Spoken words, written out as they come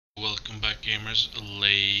Welcome back, gamers.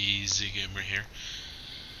 Lazy Gamer here,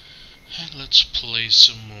 and let's play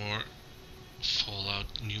some more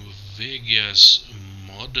Fallout New Vegas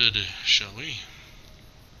modded, shall we?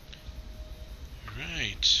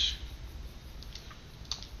 Right.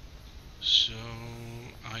 So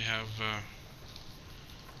I have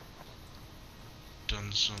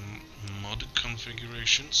done some mod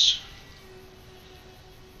configurations.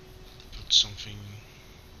 Put some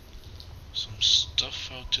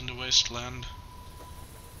stuff out in the wasteland,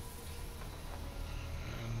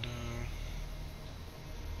 and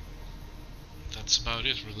that's about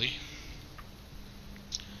it, really.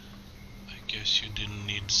 I guess you didn't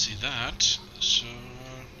need to see that, so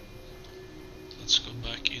let's go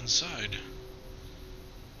back inside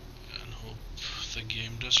and hope the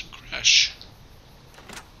game doesn't crash.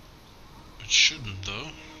 It shouldn't,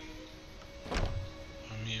 though.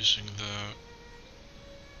 I'm using the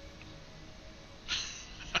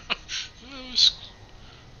I was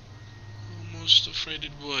almost afraid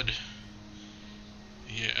it would.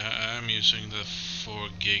 Yeah, I'm using the 4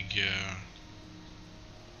 gig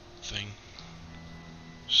thing.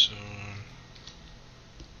 So,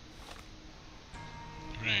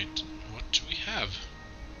 right, what do we have?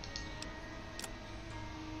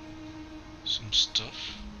 Some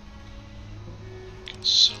stuff. We can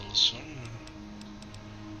sell some,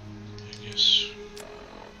 I guess.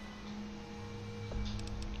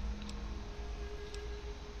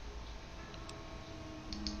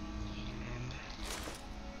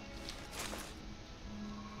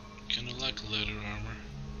 Kinda like leather armor.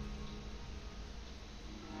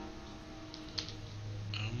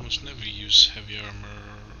 I almost never use heavy armor,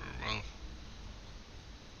 well...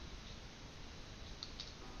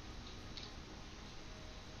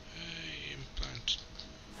 Hey, implant.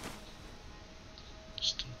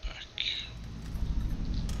 Stand back.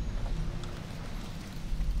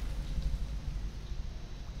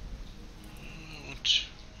 What?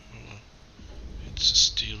 Oh, it's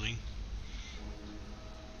stealing.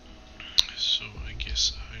 So I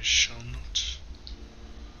guess I shall not.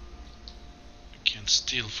 I can't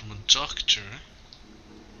steal from a doctor.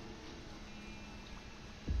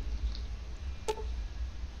 I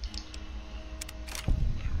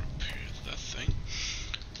repaired that thing.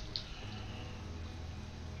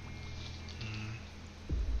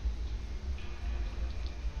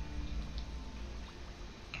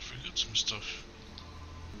 I forgot some stuff.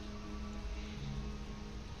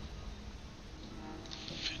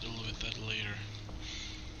 Fiddle with that later.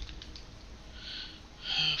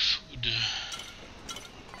 Food.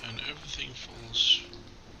 And everything falls.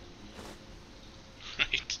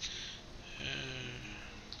 Right.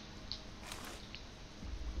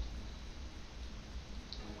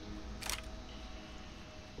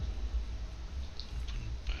 Open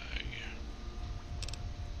bag.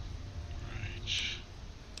 Right.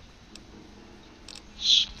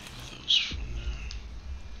 Let's leave those for now.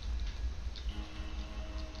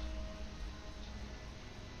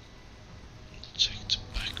 We'll take the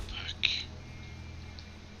backpack.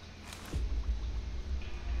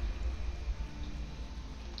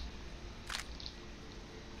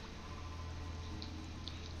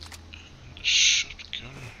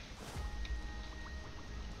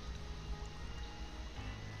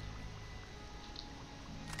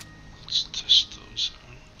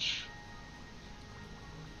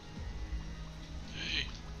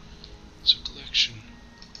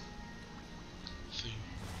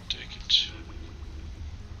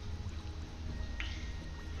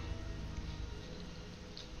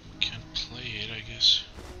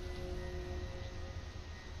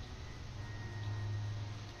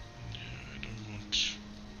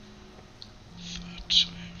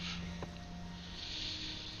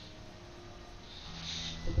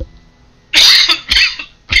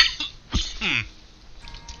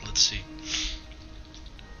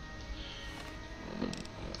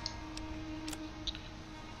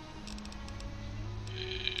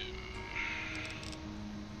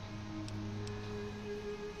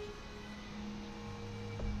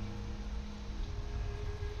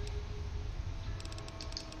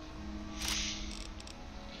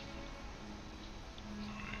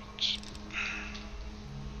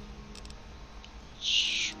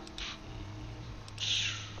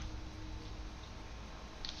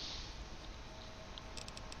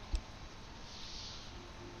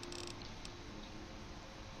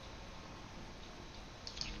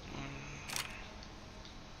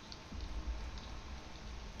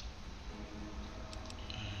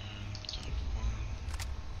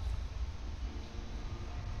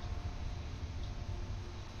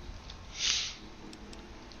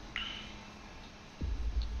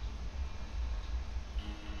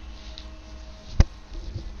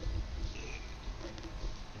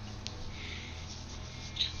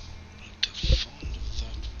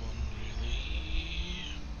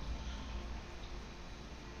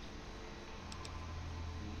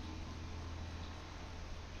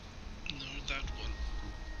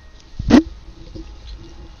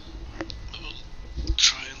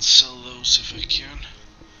 if I can.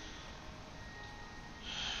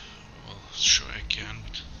 Well, sure I can,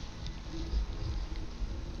 but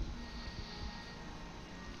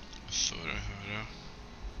I thought I heard her.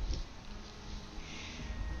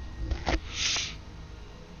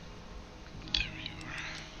 There you are.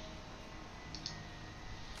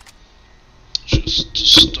 Just to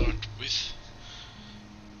start with.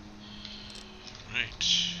 Right.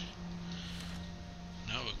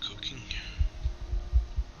 Now we're cooking.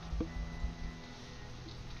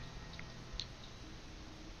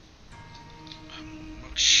 How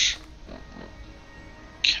much?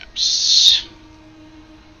 Caps.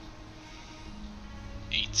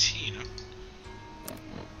 18, huh?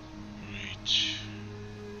 Right.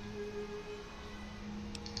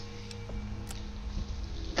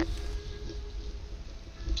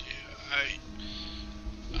 Yeah,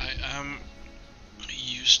 I am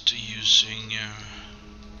used to using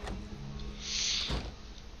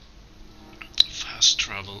fast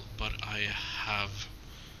travel, but I have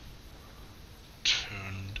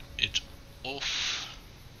turned it off.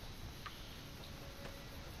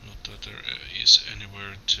 Not that there is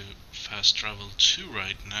anywhere to fast travel to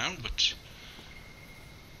right now, but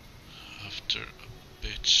after a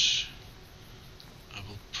bit I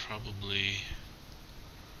will probably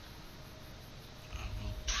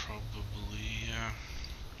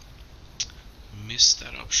miss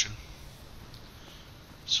that option,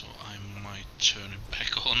 so I might turn it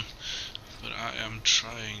back on. But I am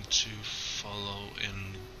trying to follow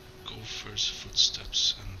in Gopher's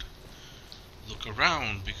footsteps and look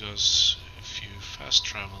around, because if you fast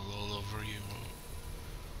travel all over, you will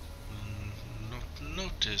not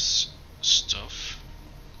notice stuff.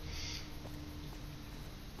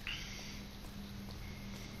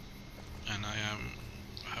 And I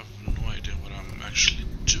have no idea what I'm actually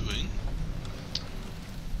doing.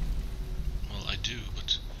 Well, I do,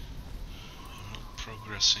 but I'm not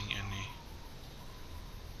progressing anything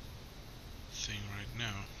right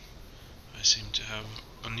now. I seem to have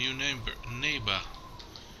a new neighbor.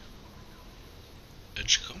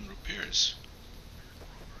 Edgecombe Repairs.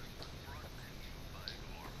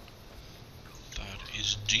 That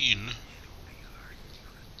is Dean.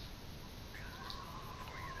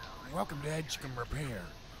 Welcome to Edgecombe Repair.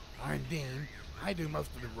 I'm Dean. I do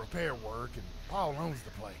most of the repair work, and Paul owns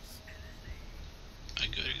the place. I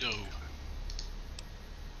gotta go.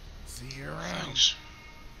 See you around. Thanks.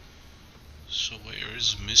 So where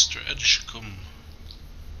is Mr. Edgecombe?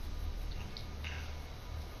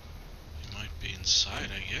 He might be inside,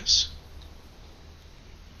 I guess.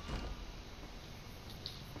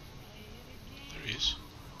 There he is.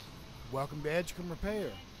 Welcome to Edgecombe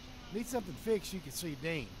Repair. Need something fixed, you can see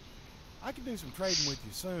Dean. I can do some trading with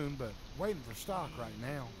you soon, but waiting for stock right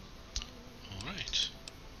now. Alright.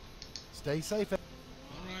 Stay safe.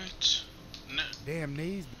 Alright. No. Damn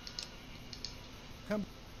knees. Come.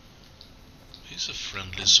 He's a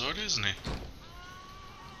friendly sort, isn't he?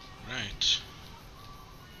 Right.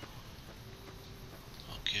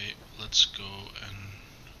 Okay, let's go and...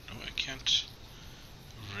 No, I can't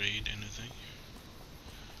raid anything.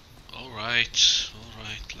 Alright,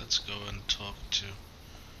 let's go and talk to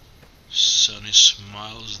Sunny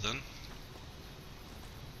Smiles then.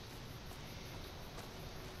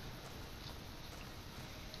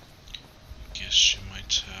 Guess she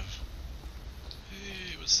might have...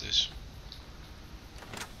 Hey, what's this?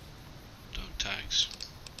 Dog tags.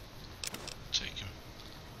 Take him.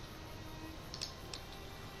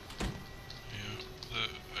 Yeah,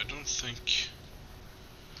 I don't think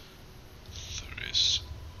there is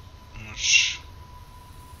much,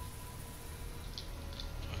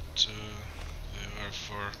 but they are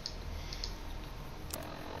for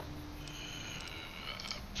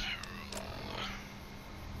apparel.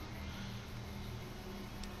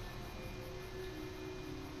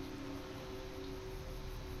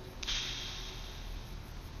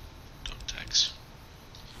 Dog tags.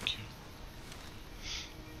 Thank you.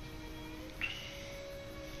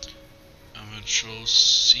 Amateur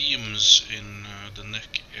seams in the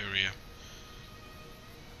neck area.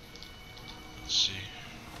 Let's see.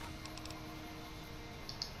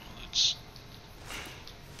 Well,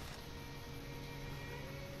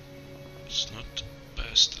 it's not the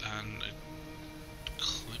best, and it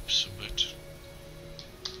clips a bit.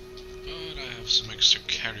 But I have some extra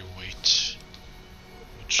carry weight,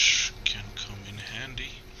 which can come in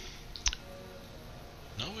handy.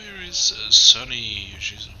 Now where is Sunny?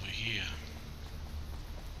 She's over here,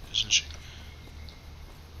 isn't she?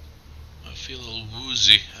 I feel a little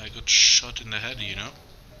woozy. I got shot in the head, you know?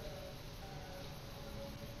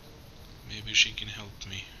 Maybe she can help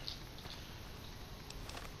me.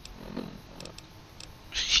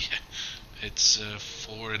 Yeah, It's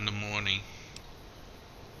 4 in the morning.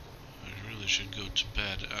 I really should go to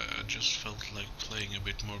bed. I just felt like playing a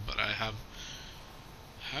bit more, but I have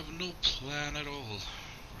no plan at all,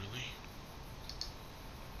 really.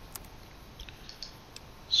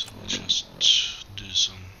 So I'll just do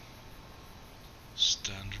some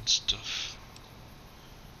standard stuff.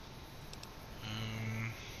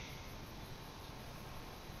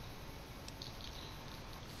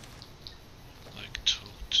 Like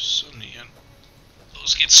talk to Sunny, and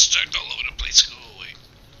those get stuck all over the place. Go away.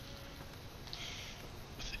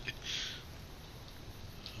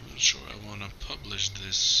 I'm not sure I want to publish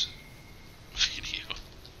this video.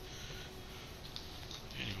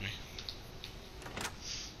 Anyway.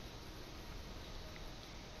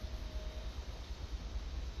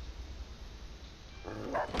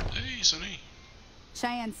 Hey, Sunny.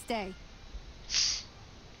 Cheyenne, stay.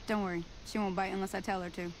 Don't worry, she won't bite unless I tell her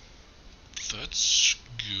to. That's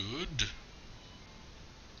good.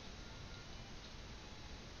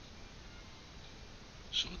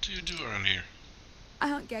 So what do you do around here? I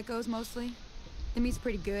hunt geckos mostly. The meat's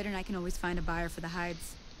pretty good and I can always find a buyer for the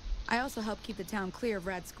hides. I also help keep the town clear of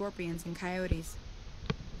rad scorpions and coyotes.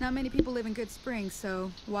 Not many people live in Goodsprings,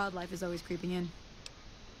 so wildlife is always creeping in.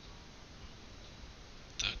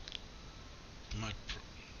 That might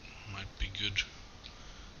be good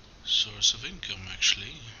source of income,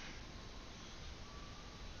 actually.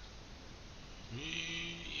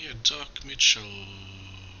 Yeah, Doc Mitchell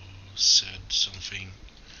said something.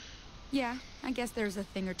 Yeah, I guess there's a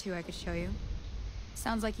thing or two I could show you.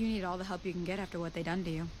 Sounds like you need all the help you can get after what they done to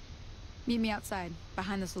you. Meet me outside,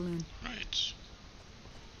 behind the saloon. Right.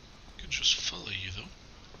 Could just follow you, though.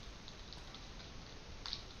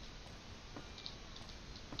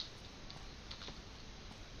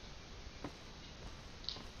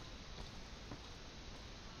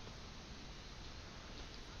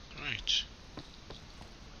 Right.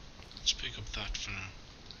 Let's pick up that for now.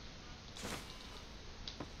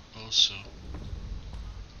 Also,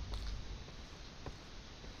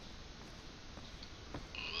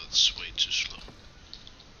 oh, that's way too slow.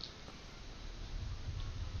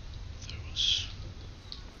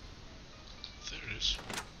 There it is.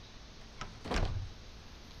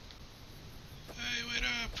 Hey, wait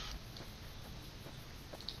up!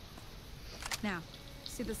 Now,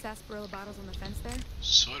 see the sarsaparilla bottles on the fence there?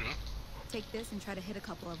 Sorta. Take this and try to hit a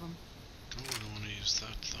couple of them. Oh, I don't want to use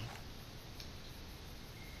that, though.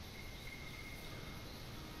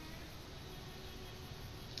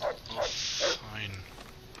 Oh, fine.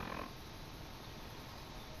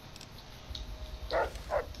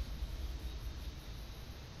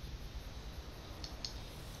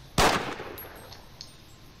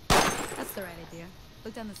 That's the right idea.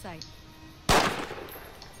 Look down the sight.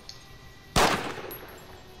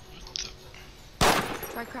 What the?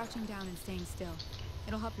 Try crouching down and staying still.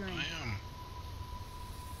 It'll help your aim. I am.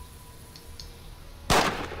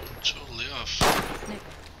 I'm totally off. Nick,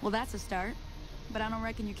 well, that's a start. But I don't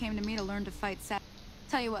reckon you came to me to learn to fight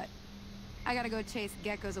Tell you what, I gotta go chase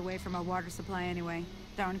geckos away from our water supply anyway.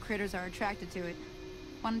 Darn critters are attracted to it.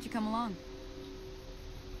 Why don't you come along?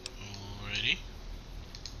 Alrighty.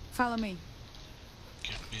 Follow me.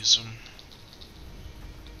 Get me some.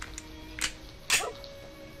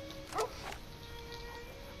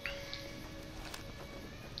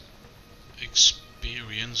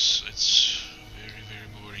 Experience. It's very, very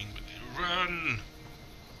boring, but run!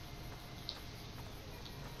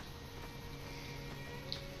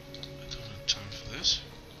 I don't have time for this.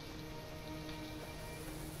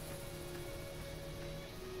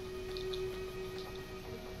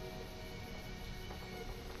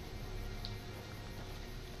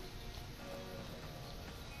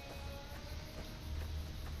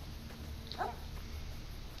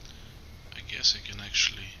 I guess I can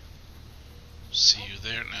actually see you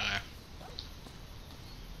there now.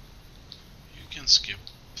 You can skip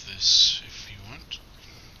this if you want.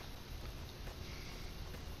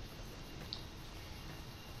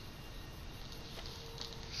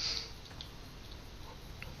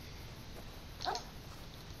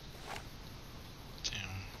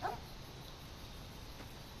 Damn. I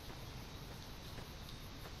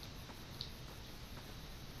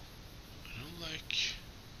don't like.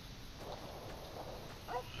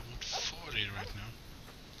 I'm at 40 right now.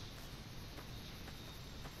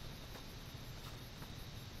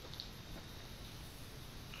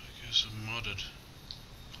 I guess I'm modded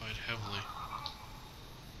quite heavily.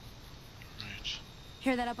 Right.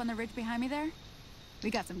 Hear that up on the ridge behind me there? We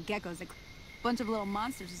got some geckos. Bunch of little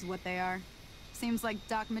monsters is what they are. Seems like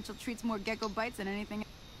Doc Mitchell treats more gecko bites than anything.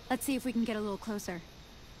 Let's see if we can get a little closer.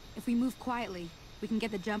 If we move quietly, we can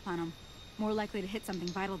get the jump on them. More likely to hit something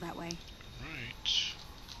vital that way. Right.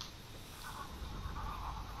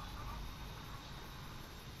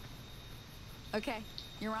 Okay,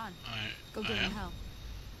 you're on. Go I give him am? hell.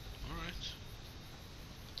 Alright.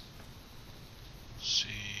 See.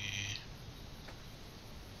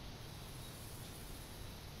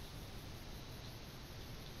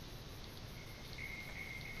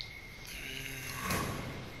 There.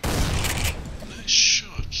 Nice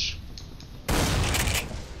shot.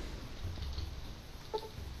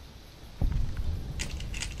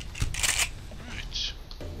 Right.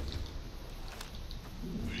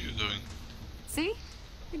 Where are you going? See?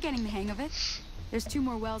 You're getting the hang of it. There's 2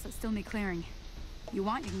 more wells that still need clearing. You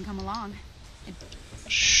want, you can come along.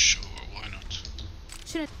 Sure, why not?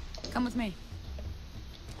 Should've... Come with me.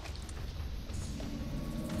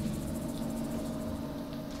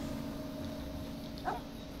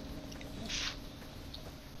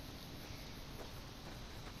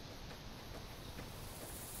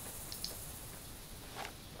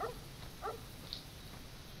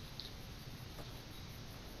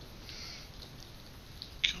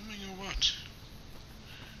 Coming or what?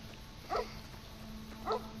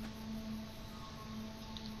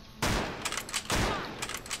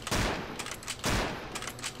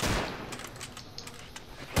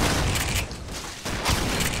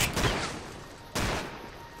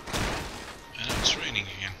 And it's raining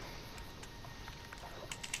again.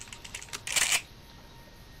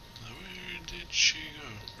 Now where did she go?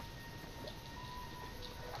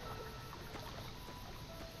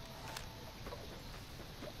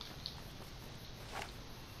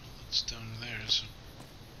 Well, it's down there, so...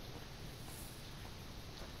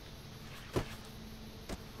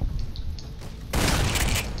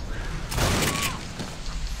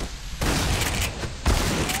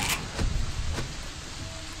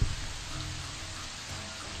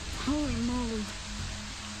 Holy moly.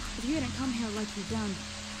 If you hadn't come here like you've done,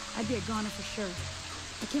 I'd be a goner for sure.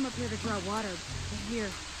 I came up here to draw water, but here,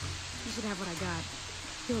 you should have what I got.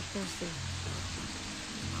 You look thirsty.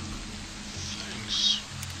 Thanks.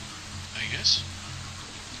 I guess?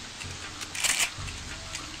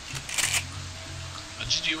 I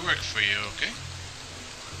did your work for you, okay?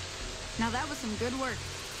 Now that was some good work.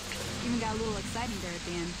 Even got a little exciting there at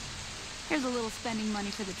the end. Here's a little spending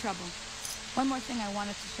money for the trouble. One more thing I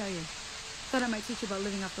wanted to show you. Thought I might teach you about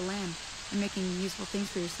living off the land and making useful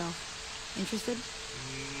things for yourself. Interested?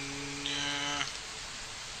 Yeah.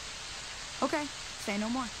 Okay, say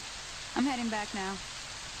no more. I'm heading back now.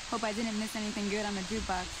 Hope I didn't miss anything good on the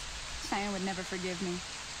jukebox. Cheyenne would never forgive me.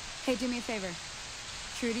 Hey, do me a favor.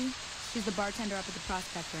 Trudy, she's the bartender up at the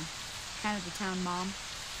Prospector. Kind of the town mom.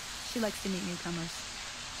 She likes to meet newcomers.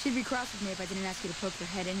 She'd be cross with me if I didn't ask you to poke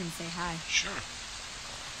your head in and say hi. Sure.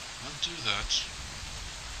 I'll do that.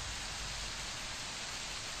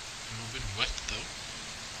 I'm a bit wet though.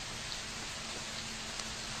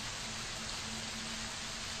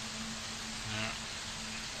 Yeah.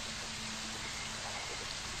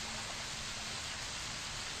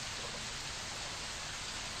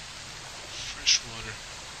 Fresh water.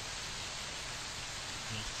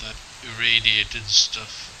 Not that irradiated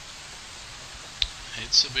stuff.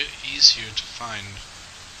 It's a bit easier to find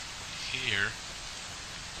here.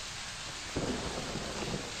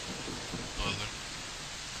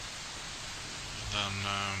 Than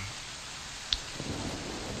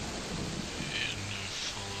in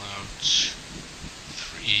Fallout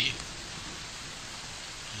 3,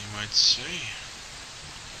 you might say.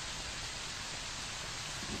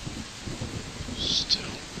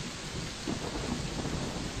 Still.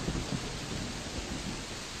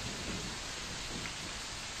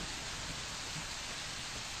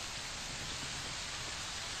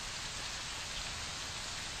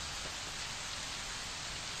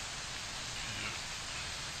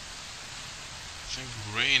 I think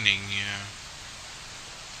raining, yeah.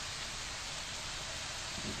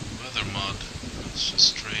 Weather mod. That's a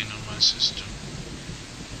strain on my system.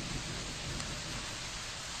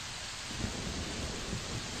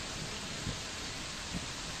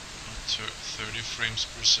 30 frames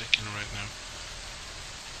per second right now.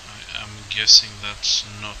 I am guessing that's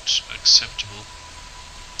not acceptable.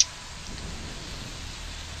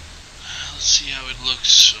 Let's see how it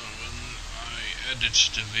looks when I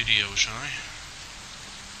edit the video, shall I?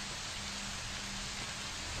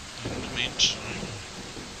 In the meantime,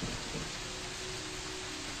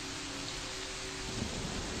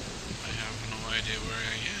 I have no idea where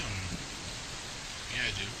I am. Yeah,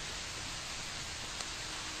 I do.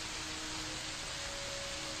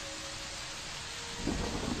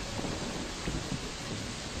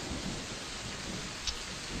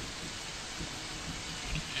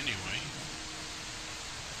 Anyway,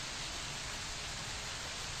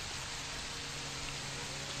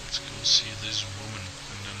 will see this woman,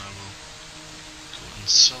 and then I will go and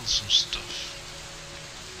sell some stuff.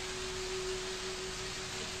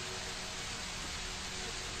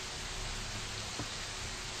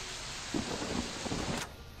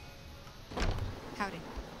 Howdy.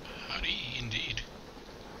 Howdy, indeed.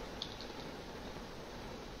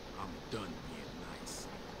 I'm done being nice.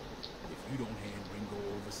 If you don't hand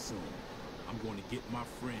Ringo over soon, I'm going to get my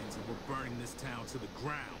friends and we're burning this town to the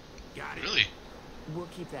ground. Got it? Really? We'll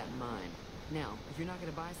keep that in mind. Now, if you're not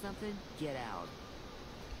gonna buy something, get out.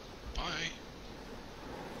 Bye.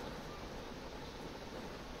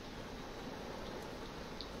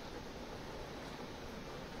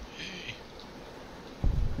 Hey.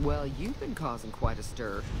 Well, you've been causing quite a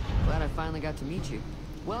stir. Glad I finally got to meet you.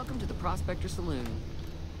 Welcome to the Prospector Saloon.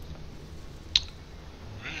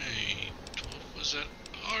 Right. What was that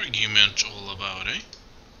argument all about, eh?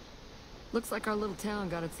 Looks like our little town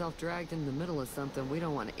got itself dragged into the middle of something we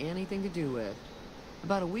don't want anything to do with.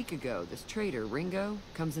 About a week ago, this traitor, Ringo,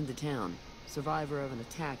 comes into town. Survivor of an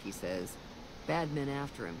attack, he says. Bad men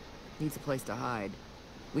after him. Needs a place to hide.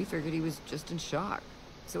 We figured he was just in shock,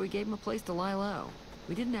 so we gave him a place to lie low.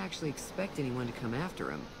 We didn't actually expect anyone to come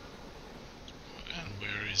after him. And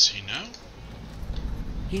where is he now?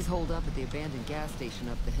 He's holed up at the abandoned gas station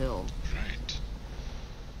up the hill. Right.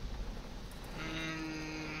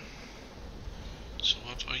 So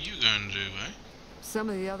what are you going to do, eh? Some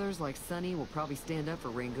of the others, like Sonny, will probably stand up for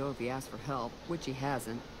Ringo if he asks for help, which he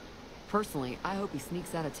hasn't. Personally, I hope he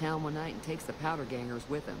sneaks out of town one night and takes the powder gangers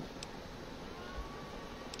with him.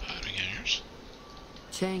 Powder gangers?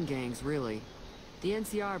 Chain gangs, really. The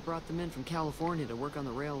NCR brought them in from California to work on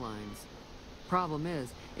the rail lines. Problem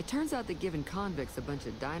is, it turns out that giving convicts a bunch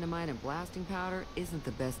of dynamite and blasting powder isn't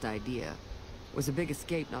the best idea. It was a big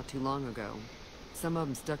escape not too long ago. Some of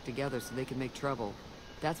them stuck together so they could make trouble.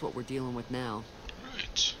 That's what we're dealing with now.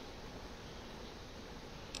 Right.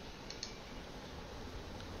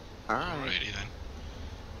 Alright. Alrighty then.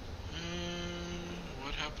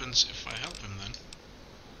 What happens if I help him then?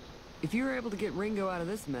 If you were able to get Ringo out of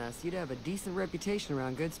this mess, you'd have a decent reputation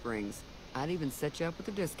around Goodsprings. I'd even set you up with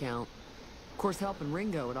a discount. Of course, helping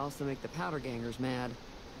Ringo would also make the powder gangers mad.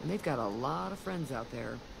 And they've got a lot of friends out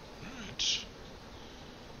there. Right.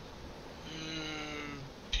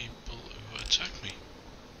 People who attack me.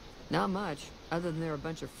 Not much, other than they're a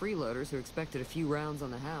bunch of freeloaders who expected a few rounds on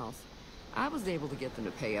the house. I was able to get them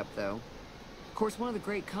to pay up, though. Of course, one of the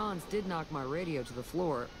great cons did knock my radio to the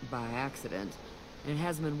floor by accident, and it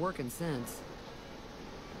hasn't been working since.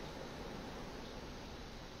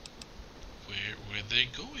 Where were they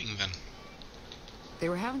going then? They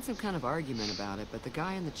were having some kind of argument about it, but the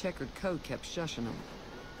guy in the checkered coat kept shushing them.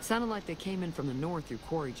 Sounded like they came in from the north through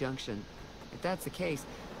Quarry Junction. If that's the case,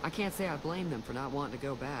 I can't say I blame them for not wanting to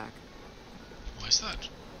go back. Why's that?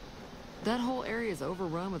 That whole area is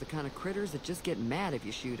overrun with the kind of critters that just get mad if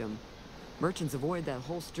you shoot them. Merchants avoid that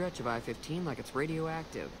whole stretch of I-15 like it's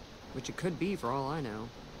radioactive, which it could be for all I know.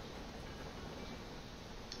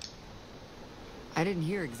 I didn't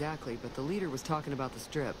hear exactly, but the leader was talking about the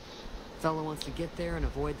strip. Fellow wants to get there and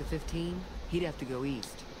avoid the 15, he'd have to go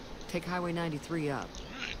east. Take Highway 93 up.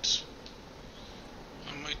 Right.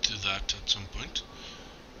 I might do that at some point.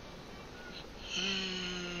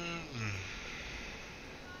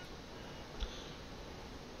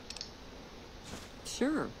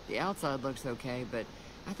 Sure, the outside looks okay, but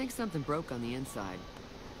I think something broke on the inside.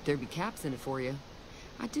 There'd be caps in it for you.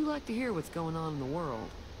 I do like to hear what's going on in the world.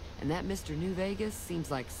 And that Mr. New Vegas seems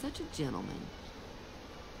like such a gentleman.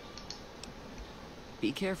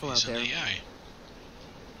 Be careful He's out there. an AI.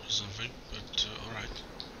 Or something, but alright.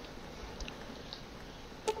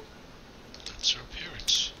 That's our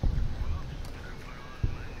appearance.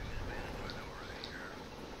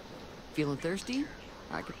 Feeling thirsty?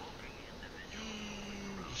 I could...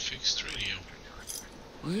 Fixed radio.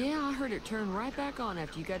 Yeah, I heard it turn right back on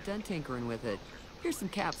after you got done tinkering with it. Here's some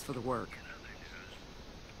caps for the work.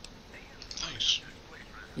 Thanks.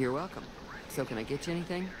 You're welcome. So can I get you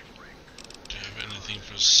anything? Do you have anything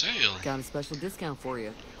for sale? Got a special discount for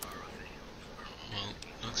you. Well,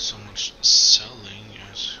 not so much selling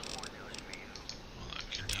as... Well,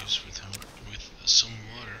 I could use with some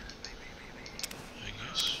water. I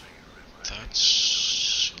guess.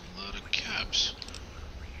 That's a lot of caps.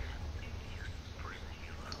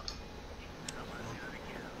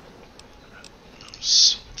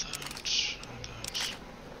 Sell that and that.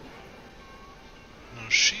 No,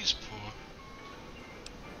 she's poor.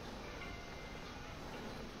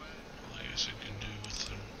 Well, I guess I can do with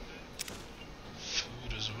some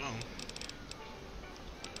food as well.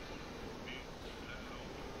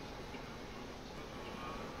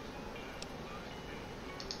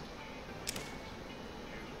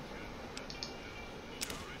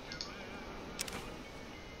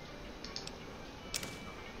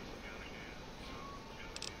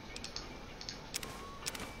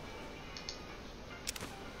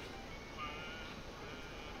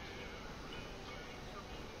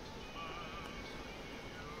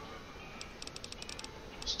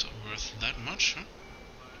 worth that much, huh?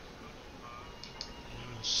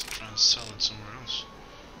 Let's try and sell it somewhere else.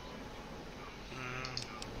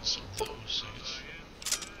 So those, I guess.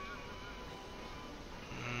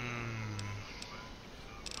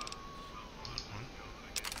 That one.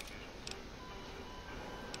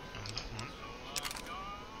 And that one.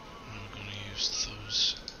 I'm gonna use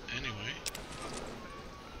those anyway.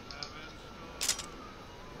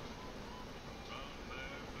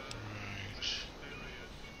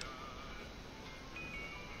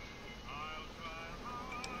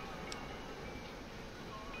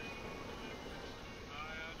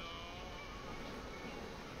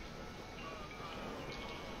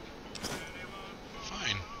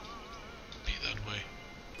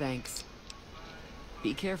 Thanks.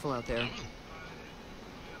 Be careful out there. I will.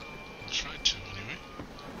 I'll try to, anyway.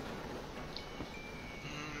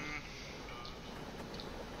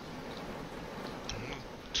 I'm gonna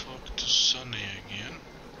talk to Sunny again.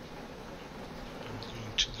 I'm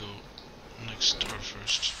going to go next door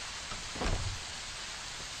first.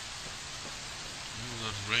 Oh,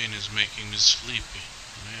 that rain is making me sleepy.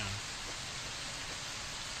 Man.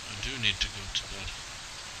 I do need to go to bed.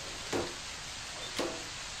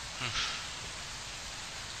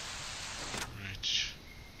 Right.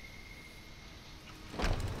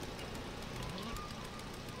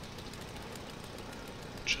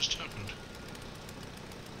 What just happened?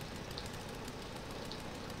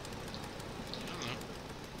 Hello.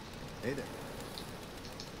 Hey there.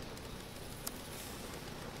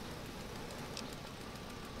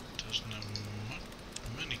 Doesn't have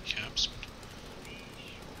many caps, but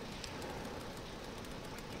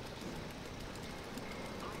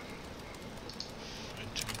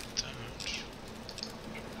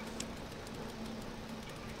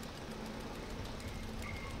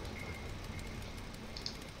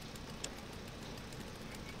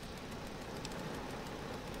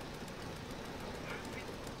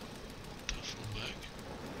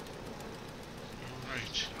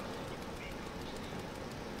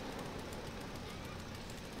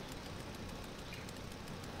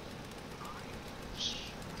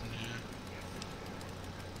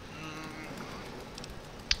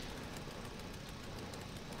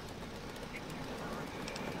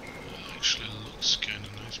actually looks kinda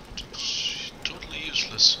nice, but it's totally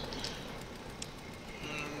useless.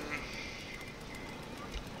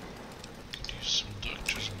 Could use some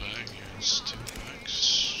doctor's bag and stim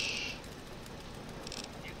packs.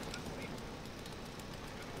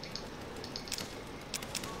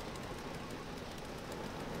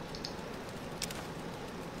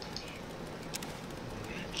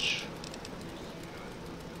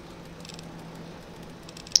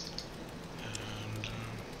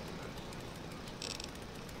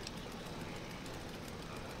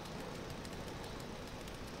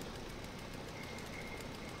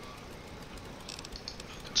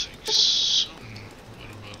 Take some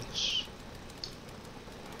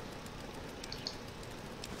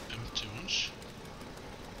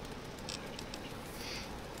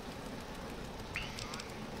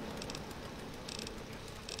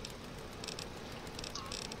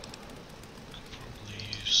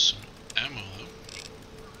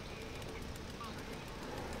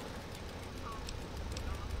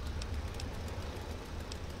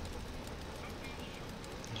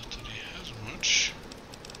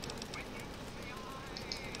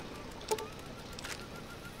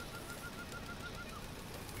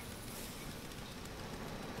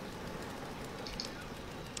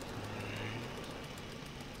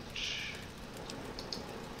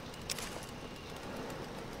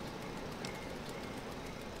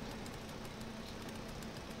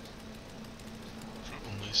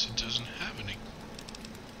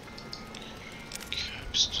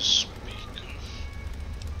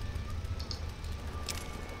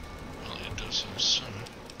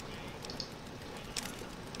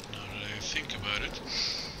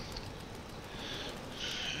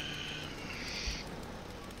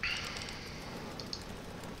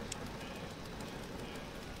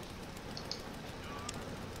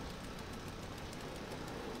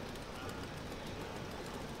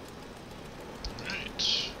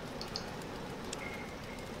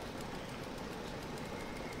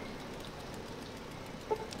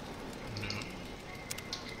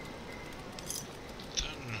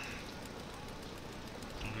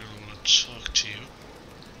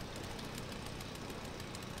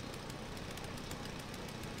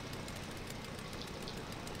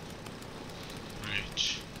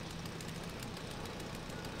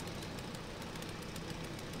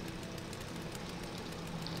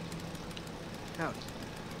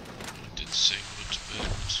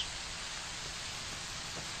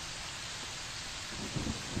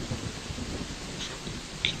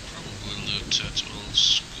that old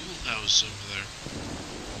schoolhouse over there.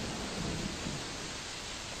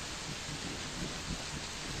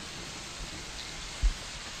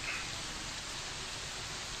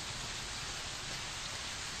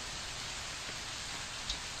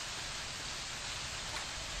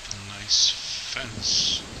 A nice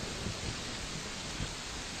fence.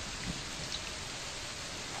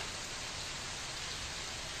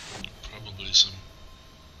 Probably some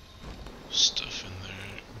stuff in there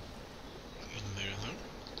though.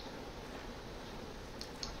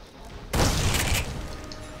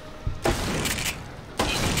 I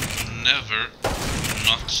will never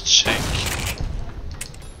not check.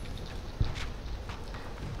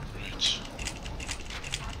 Right.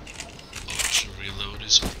 Auto reload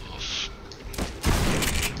is off.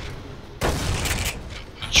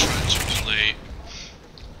 I tried to play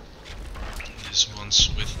these ones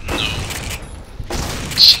with no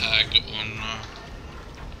tag on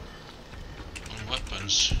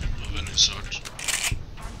weapons of any sort.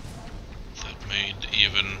 That made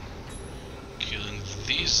even killing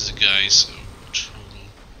these guys a trouble.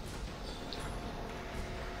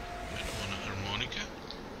 Might want a harmonica.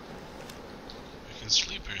 We can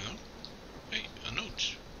sleep here though. Hey, a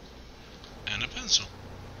note. And a pencil.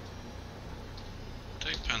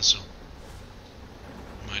 Take pencil.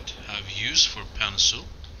 Might have use for pencil.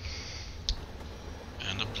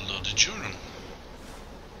 And a bloody journal,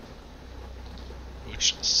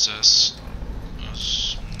 which says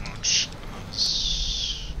as much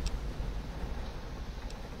as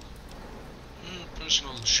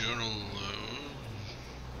personal journal.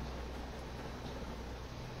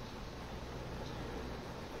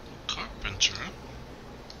 Carpenter.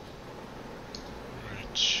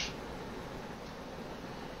 Right.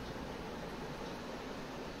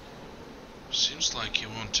 Seems like he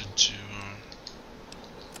wanted to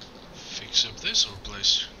fix up this whole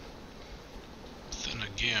place. But then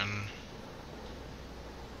again,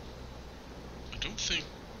 I don't think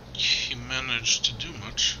he managed to do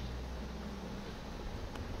much.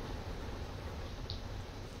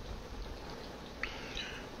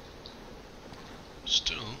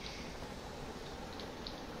 Still,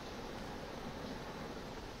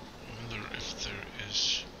 I wonder if there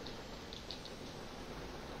is.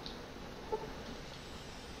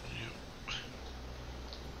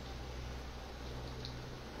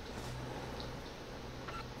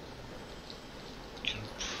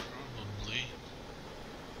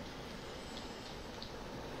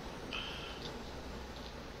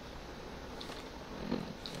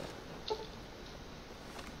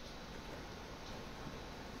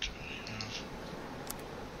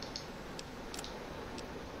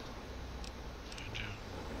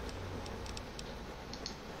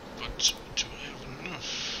 Do I have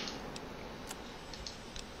enough?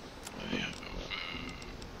 I have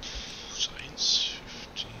science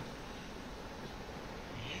 15.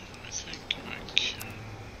 Yeah, I think I can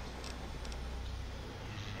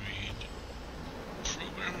read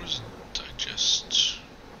Programmer's Digest.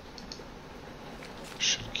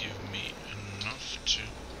 Should give me enough to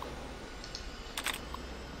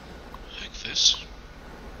hack this.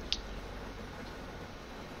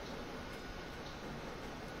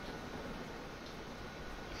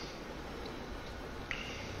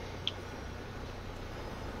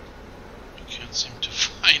 Can't seem to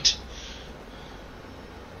find.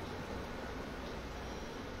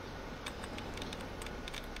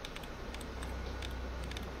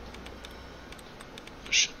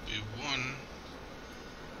 There should be one.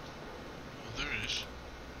 Oh, there it is.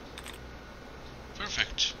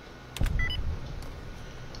 Perfect.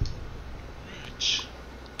 Right.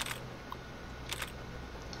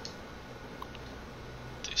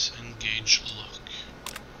 Disengage lock.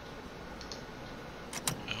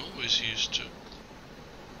 I always used to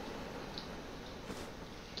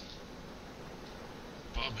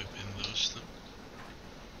bobby pin those though.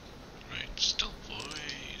 Right, stealth boy,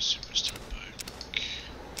 superstar bike.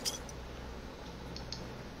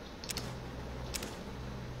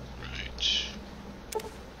 Right.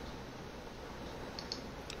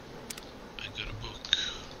 I got a book.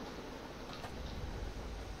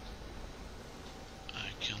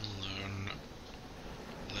 I can learn.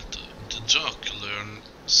 Let the dog learn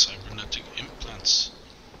cybernetic implants.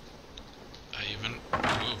 I even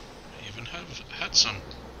have had some.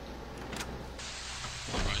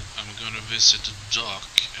 Alright, I'm gonna visit the dock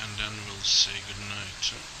and then we'll say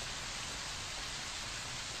goodnight.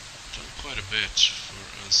 Done quite a bit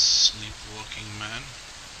for a sleepwalking man.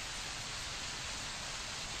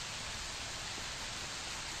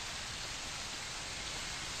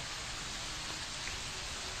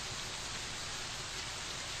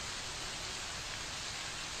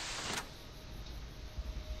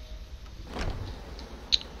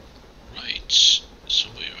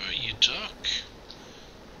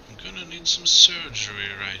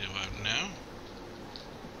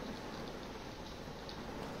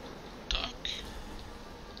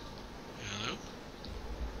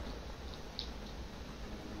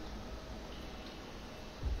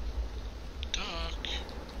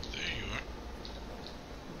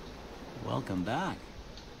 Welcome back.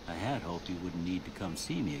 I had hoped you wouldn't need to come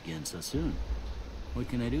see me again so soon. What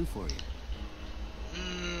can I do for you?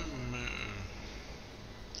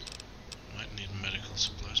 Might need medical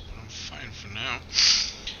supplies, but I'm fine for now.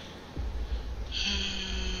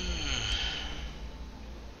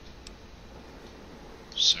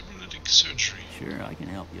 Cybernetic surgery. Sure, I can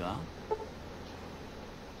help you out.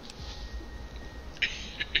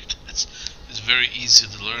 It's very easy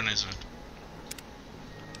to learn, isn't it?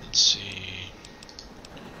 Let's see.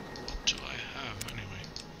 What do I have anyway?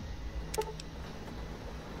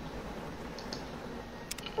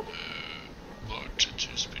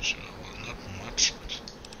 Bartender speech. Well, not much, but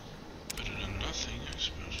better than nothing, I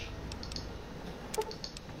suppose.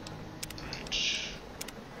 Right.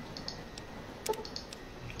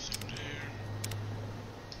 Nothing there.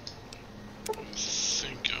 I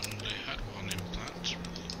think I only had one implant,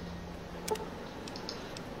 really.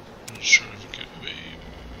 Not sure if I can.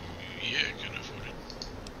 Yeah, I can afford it.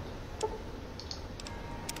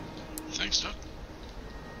 Thanks, Doc.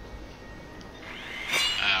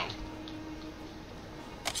 Ow.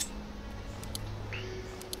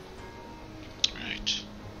 Right.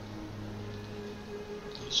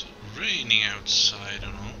 It's raining outside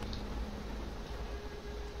and all.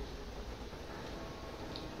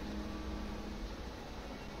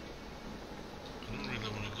 I don't really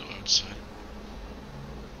want to go outside.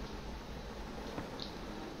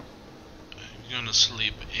 I'm gonna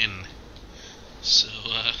sleep in. So,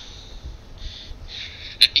 right.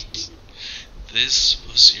 This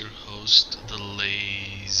was your host, the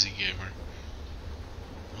Lazy Gamer,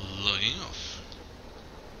 logging off.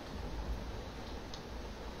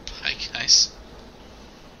 Bye, guys.